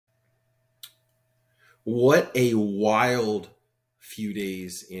What a wild few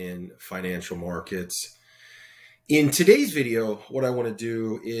days in financial markets. In today's video, what I want to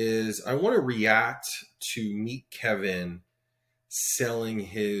do is I want to react to MeetKevin selling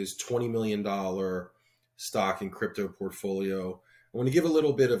his $20 million stock and crypto portfolio. I want to give a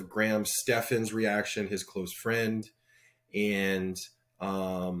little bit of Graham Stephan's reaction, his close friend, and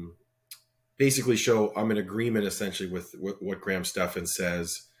basically show I'm in agreement essentially with what Graham Stephan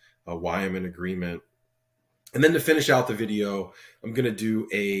says, why I'm in agreement. And then to finish out the video, I'm going to do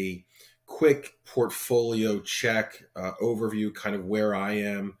a quick portfolio check overview, kind of where I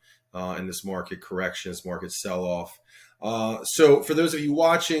am in this market correction, this market sell-off. So for those of you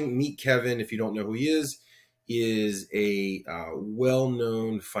watching, MeetKevin, if you don't know who he is a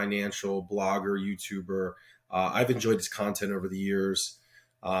well-known financial blogger, YouTuber. I've enjoyed his content over the years.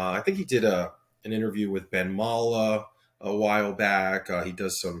 I think he did an interview with Ben Mala a while back. He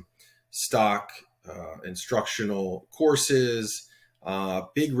does some stock instructional courses,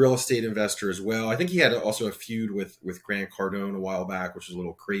 big real estate investor as well. I think he had also a feud with Grant Cardone a while back, which was a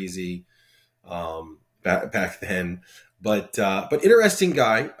little crazy back then. But interesting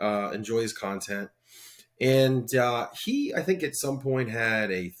guy. Enjoy his content. And he, I think at some point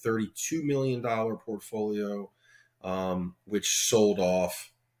had a $32 million portfolio, which sold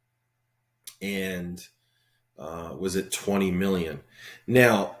off and was at 20 million.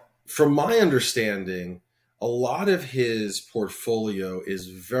 Now, from my understanding, a lot of his portfolio is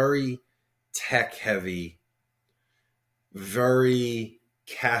very tech heavy, very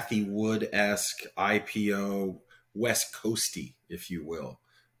Cathie Wood-esque IPO, West Coasty, if you will.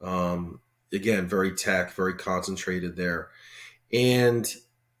 Again, very tech, very concentrated there. And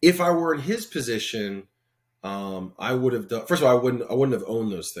if I were in his position, I would have done, first of all, I wouldn't have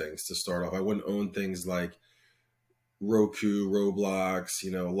owned those things to start off. I wouldn't own things like Roku, Roblox,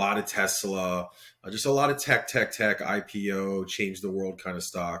 a lot of Tesla, just a lot of tech, IPO, change the world kind of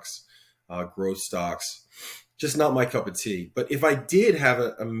stocks, growth stocks. Just not my cup of tea. But if I did have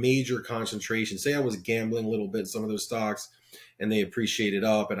a major concentration, say I was gambling a little bit in some of those stocks and they appreciated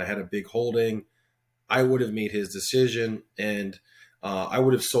up and I had a big holding, I would have made his decision and I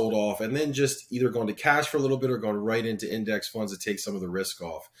would have sold off and then just either gone to cash for a little bit or gone right into index funds to take some of the risk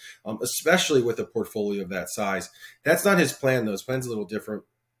off, especially with a portfolio of that size. That's not his plan, though. His plan's a little different,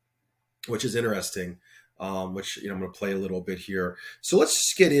 which is interesting, which I'm going to play a little bit here. So let's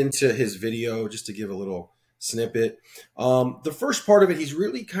just get into his video just to give a little snippet. The first part of it, he's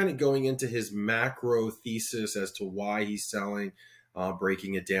really kind of going into his macro thesis as to why he's selling,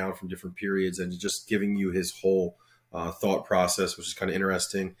 breaking it down from different periods and just giving you his whole thought process, which is kind of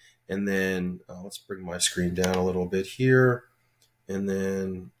interesting. And then let's bring my screen down a little bit here. And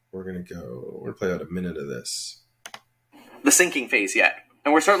then we're going to play out a minute of this. The sinking phase yet.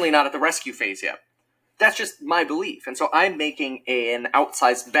 And we're certainly not at the rescue phase yet. That's just my belief. And so I'm making an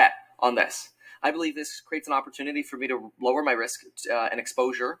outsized bet on this. I believe this creates an opportunity for me to lower my risk and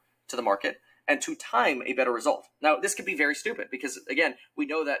exposure to the market and to time a better result. Now, this could be very stupid because, again, we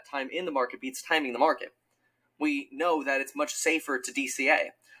know that time in the market beats timing the market. We know that it's much safer to DCA.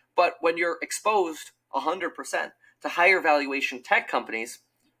 But when you're exposed 100% to higher valuation tech companies,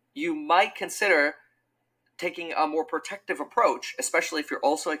 you might consider taking a more protective approach, especially if you're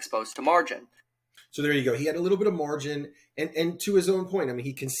also exposed to margin. So there you go. He had a little bit of margin, and to his own point, I mean,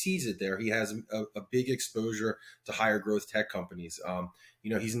 he concedes it there. He has a big exposure to higher growth tech companies.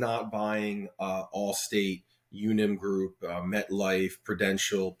 He's not buying Allstate, Unum Group, MetLife,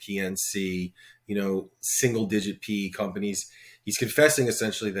 Prudential, PNC, single digit PE companies. He's confessing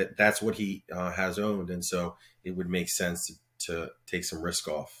essentially that that's what he has owned. And so it would make sense to take some risk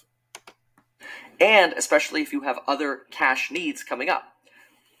off. And especially if you have other cash needs coming up.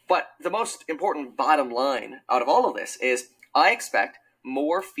 But the most important bottom line out of all of this is I expect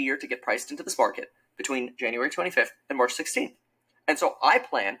more fear to get priced into this market between January 25th and March 16th. And so I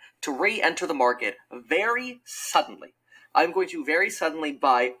plan to re-enter the market very suddenly. I'm going to very suddenly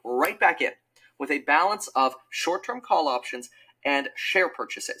buy right back in with a balance of short-term call options and share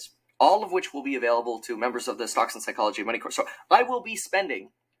purchases, all of which will be available to members of the Stocks and Psychology Money course. So I will be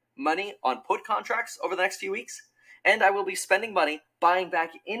spending money on put contracts over the next few weeks, and I will be spending money buying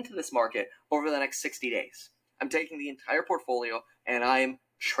back into this market over the next 60 days. I'm taking the entire portfolio and I'm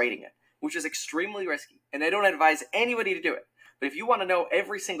trading it, which is extremely risky, and I don't advise anybody to do it. But if you want to know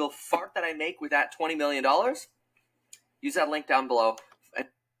every single fart that I make with that $20 million, use that link down below.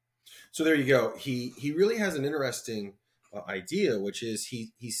 So there you go. He really has an interesting idea, which is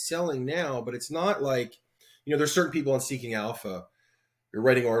he's selling now, but it's not like, there's certain people on Seeking Alpha, you're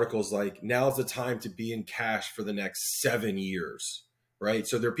writing articles like, now's the time to be in cash for the next 7 years, right?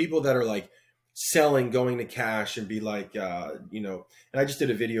 So there are people that are like selling, going to cash, and be like, you know, and I just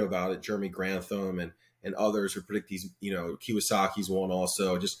did a video about it, Jeremy Grantham and others who predict these, you know, Kiyosaki's one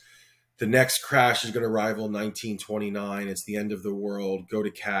also, just the next crash is going to rival 1929. It's the end of the world. Go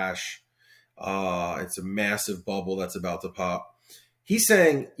to cash. It's a massive bubble that's about to pop. He's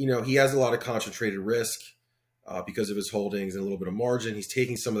saying, you know, he has a lot of concentrated risk because of his holdings and a little bit of margin. He's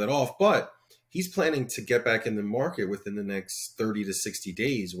taking some of that off, but he's planning to get back in the market within the next 30 to 60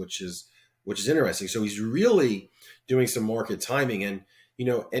 days, which is interesting. So he's really doing some market timing. And, you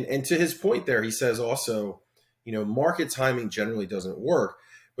know, and to his point there, he says also, you know, market timing generally doesn't work,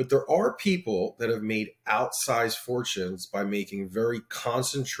 but there are people that have made outsized fortunes by making very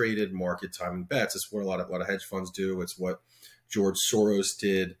concentrated market timing bets. It's what a lot of hedge funds do. It's what George Soros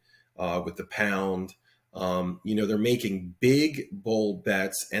did with the pound. You know, they're making big, bold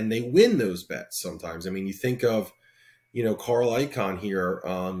bets, and they win those bets sometimes. I mean, you think of, you know, Carl Icahn here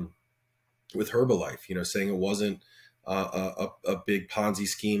with Herbalife, you know, saying it wasn't a big Ponzi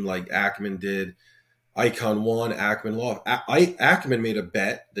scheme like Ackman did. Icahn won, Ackman lost. Ackman made a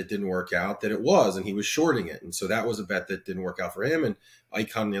bet that didn't work out, that it was, and he was shorting it. And so that was a bet that didn't work out for him. And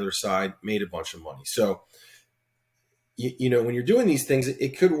Icahn on the other side made a bunch of money. So, you know, when you're doing these things,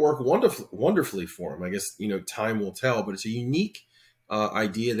 it could work wonderfully for him. I guess, you know, time will tell, but it's a unique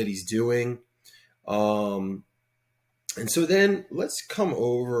idea that he's doing. And so then let's come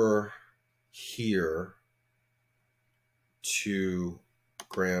over here to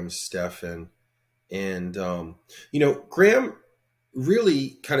Graham Stephan. And, you know, Graham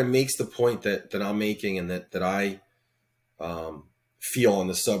really kind of makes the point that I'm making and that I feel on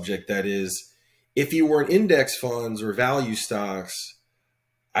the subject. That is, if you were in index funds or value stocks,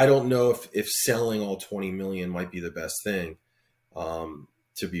 I don't know if selling all 20 million might be the best thing,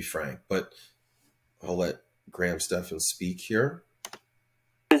 to be frank. But I'll let Graham Stephan speak here.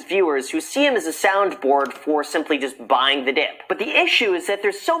 His viewers who see him as a soundboard for simply just buying the dip. But the issue is that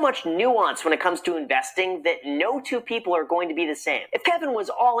there's so much nuance when it comes to investing that no two people are going to be the same. If Kevin was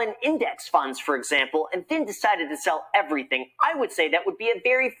all in index funds, for example, and then decided to sell everything, I would say that would be a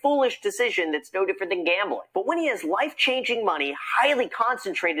very foolish decision that's no different than gambling. But when he has life-changing money highly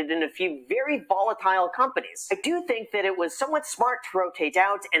concentrated in a few very volatile companies, I do think that it was somewhat smart to rotate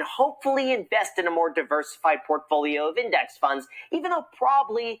out and hopefully invest in a more diversified portfolio of index funds, even though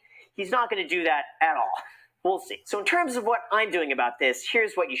probably he's not going to do that at all. We'll see. So in terms of what I'm doing about this,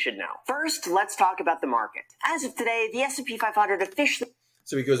 here's what you should know. First, let's talk about the market. As of today, the S&P 500 officially...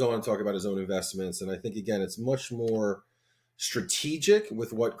 So he goes on to talk about his own investments. And I think, again, it's much more strategic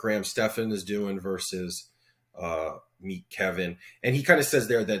with what Graham Stephan is doing versus MeetKevin. And he kind of says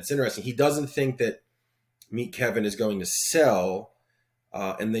there that it's interesting. He doesn't think that MeetKevin is going to sell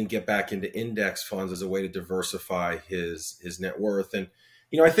and then get back into index funds as a way to diversify his net worth. And,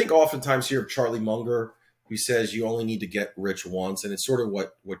 you know, I think oftentimes here of Charlie Munger, who says you only need to get rich once. And it's sort of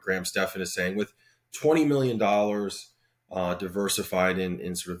what Graham Stephan is saying. With $20 million diversified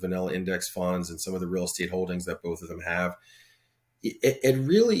in sort of vanilla index funds and some of the real estate holdings that both of them have, it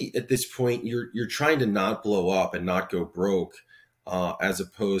really, at this point, you're trying to not blow up and not go broke as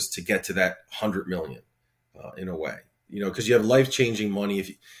opposed to get to that 100 million in a way. You know, because you have life-changing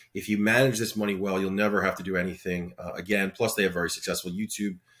money. If you manage this money well, you'll never have to do anything again. Plus, they have very successful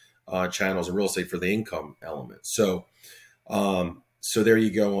YouTube channels and real estate for the income element. So, so there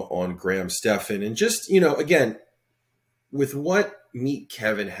you go on Graham Stephan. And just, you know, again, with what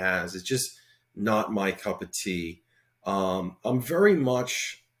MeetKevin has, it's just not my cup of tea. I'm very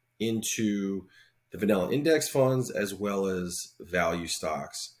much into the vanilla index funds as well as value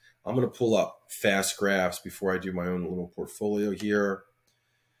stocks. I'm going to pull up fast graphs before I do my own little portfolio here.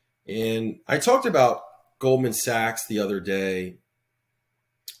 And I talked about Goldman Sachs the other day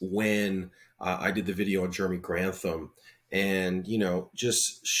when I did the video on Jeremy Grantham and, you know,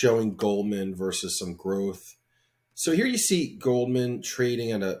 just showing Goldman versus some growth. So here you see Goldman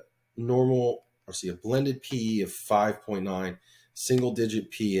trading at a normal, let's see, a blended PE of 5.9, single digit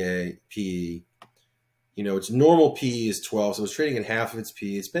PE. You know, its normal PE is 12, so it's trading at half of its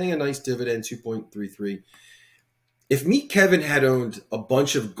PE. It's paying a nice dividend, 2.33. If MeetKevin had owned a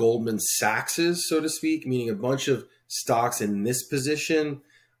bunch of Goldman Sachs's, so to speak, meaning a bunch of stocks in this position,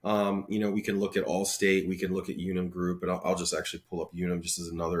 you know, we can look at Allstate, we can look at Unum Group, but I'll just actually pull up Unum just as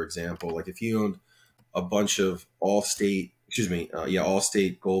another example. Like if you owned a bunch of Allstate,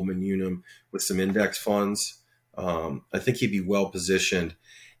 Allstate, Goldman, Unum with some index funds, I think he'd be well positioned.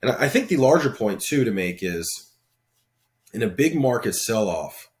 And I think the larger point, too, to make is in a big market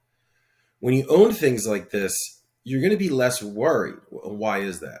sell-off, when you own things like this, you're going to be less worried. Why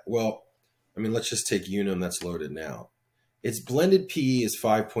is that? Well, I mean, let's just take Unum that's loaded now. Its blended PE is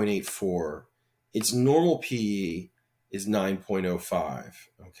 5.84. its normal PE is 9.05.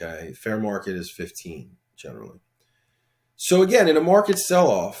 Okay, fair market is 15 generally. So again, in a market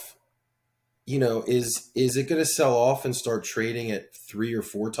sell-off, you know, is it going to sell off and start trading at 3 or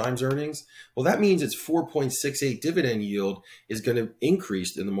 4 times earnings? Well, that means its 4.68 dividend yield is going to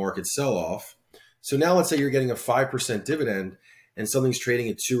increase in the market sell-off. So now let's say you're getting a 5% dividend and something's trading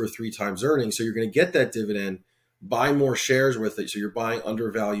at 2 or 3 times earnings. So you're going to get that dividend, buy more shares with it. So you're buying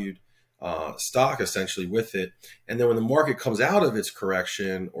undervalued stock essentially with it. And then when the market comes out of its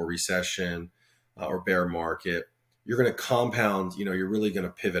correction or recession or bear market, you're going to compound, you know, you're really going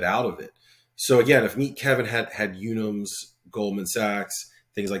to pivot out of it. So again, if MeetKevin had Unums, Goldman Sachs,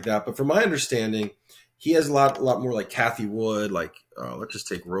 things like that. But from my understanding, he has a lot more like Cathie Wood, like let's just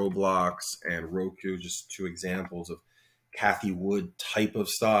take Roblox and Roku, just 2 examples of Cathie Wood type of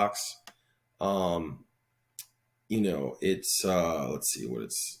stocks. You know, it's let's see what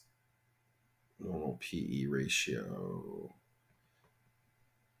its normal PE ratio.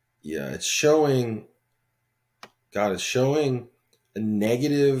 Yeah, it's showing. God, it's showing a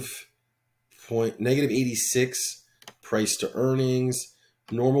negative 86 price to earnings,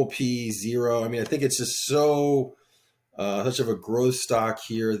 normal PE 0. I mean, I think it's just so such of a growth stock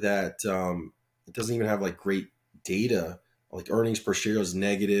here that it doesn't even have like great data. Like earnings per share is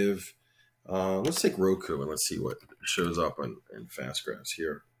negative. Let's take Roku and let's see what shows up in Fast Graphs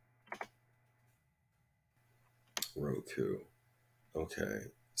here. Roku. Okay.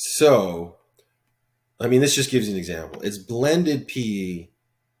 So, I mean, this just gives you an example. Its blended PE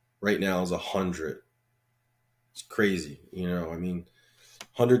right now is 100. It's crazy. You know, I mean,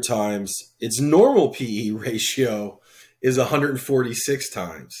 100 times. Its normal PE ratio is 146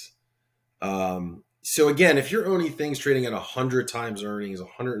 times. So again, if you're owning things trading at 100 times earnings,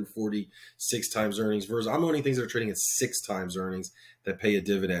 146 times earnings, versus I'm owning things that are trading at 6 times earnings that pay a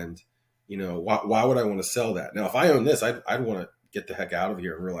dividend, you know, why would I want to sell that? Now, if I own this, I'd want to get the heck out of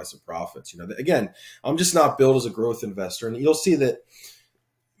here and realize some profits. You know, again, I'm just not built as a growth investor. And you'll see that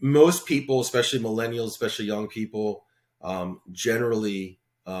most people, especially millennials, especially young people, generally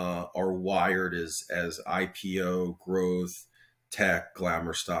are wired as IPO, growth, tech,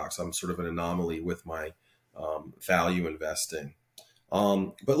 glamour stocks. I'm sort of an anomaly with my value investing.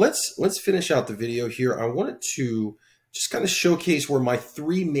 But let's finish out the video here. I wanted to just kind of showcase where my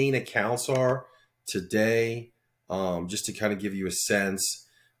 3 main accounts are today, just to kind of give you a sense.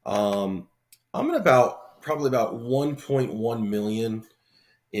 I'm at probably about 1.1 million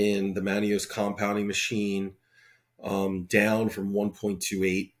in the Maneos Compounding Machine, down from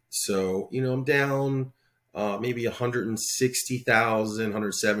 1.28. So, you know, I'm down maybe 160,000,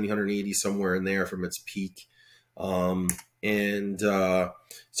 170, 180, somewhere in there from its peak. So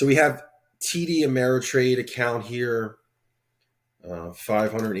we have TD Ameritrade account here,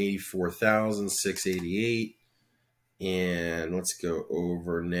 584,688. And let's go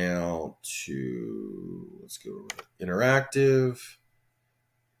over now to, let's go over Interactive.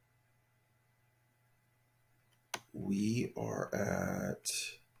 We are at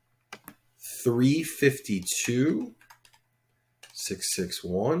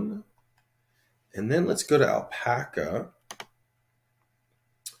 352,661. And then let's go to Alpaca.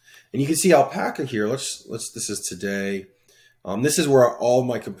 And you can see Alpaca here. This is today. This is where all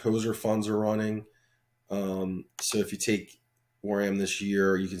my Composer funds are running. So if you take where I am this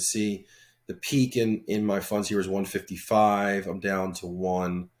year, you can see the peak in my funds here is 155. I'm down to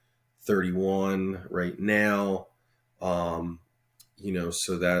 131 right now. You know,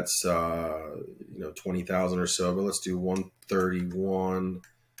 so that's, you know, 20,000 or so, but let's do 131,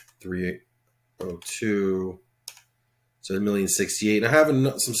 302. So 1,068,000. And I have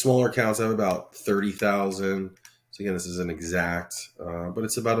some smaller accounts. I have about 30,000. So again, this isn't exact, but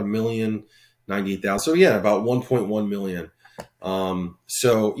it's about 1,098,000. So yeah, about 1.1 million.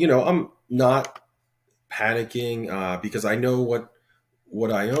 So, you know, I'm not panicking, because I know what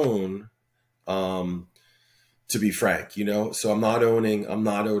I own, to be frank, you know, so I'm not owning a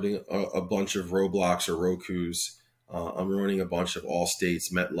bunch of Roblox or Rokus. I'm owning a bunch of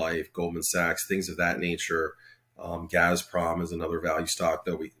Allstates, MetLife, Goldman Sachs, things of that nature. Gazprom is another value stock,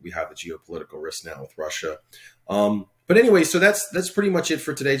 though we have the geopolitical risk now with Russia. But anyway, so that's pretty much it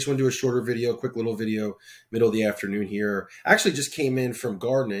for today. Just want to do a shorter video, quick little video, middle of the afternoon here. Actually just came in from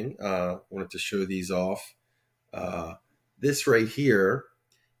gardening. Wanted to show these off. This right here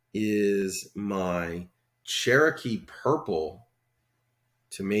is my Cherokee purple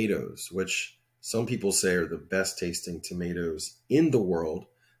tomatoes, which some people say are the best tasting tomatoes in the world.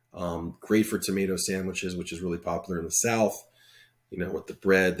 Great for tomato sandwiches, which is really popular in the South, you know, with the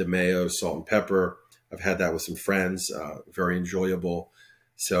bread, the mayo, salt and pepper. I've had that with some friends, very enjoyable.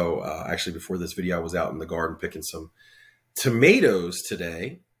 So actually, before this video, I was out in the garden picking some tomatoes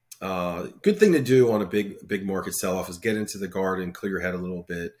today. Good thing to do on a big market sell-off is get into the garden, clear your head a little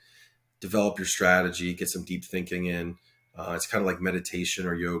bit, develop your strategy, get some deep thinking in. It's kind of like meditation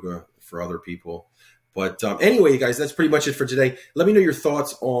or yoga for other people. But anyway, guys, that's pretty much it for today. Let me know your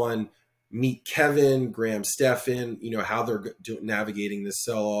thoughts on MeetKevin, Graham Stephan, how they're navigating this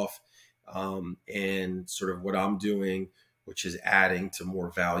sell-off, and sort of what I'm doing, which is adding to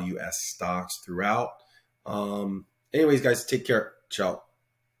more value as stocks throughout. Anyways, guys, take care. Ciao.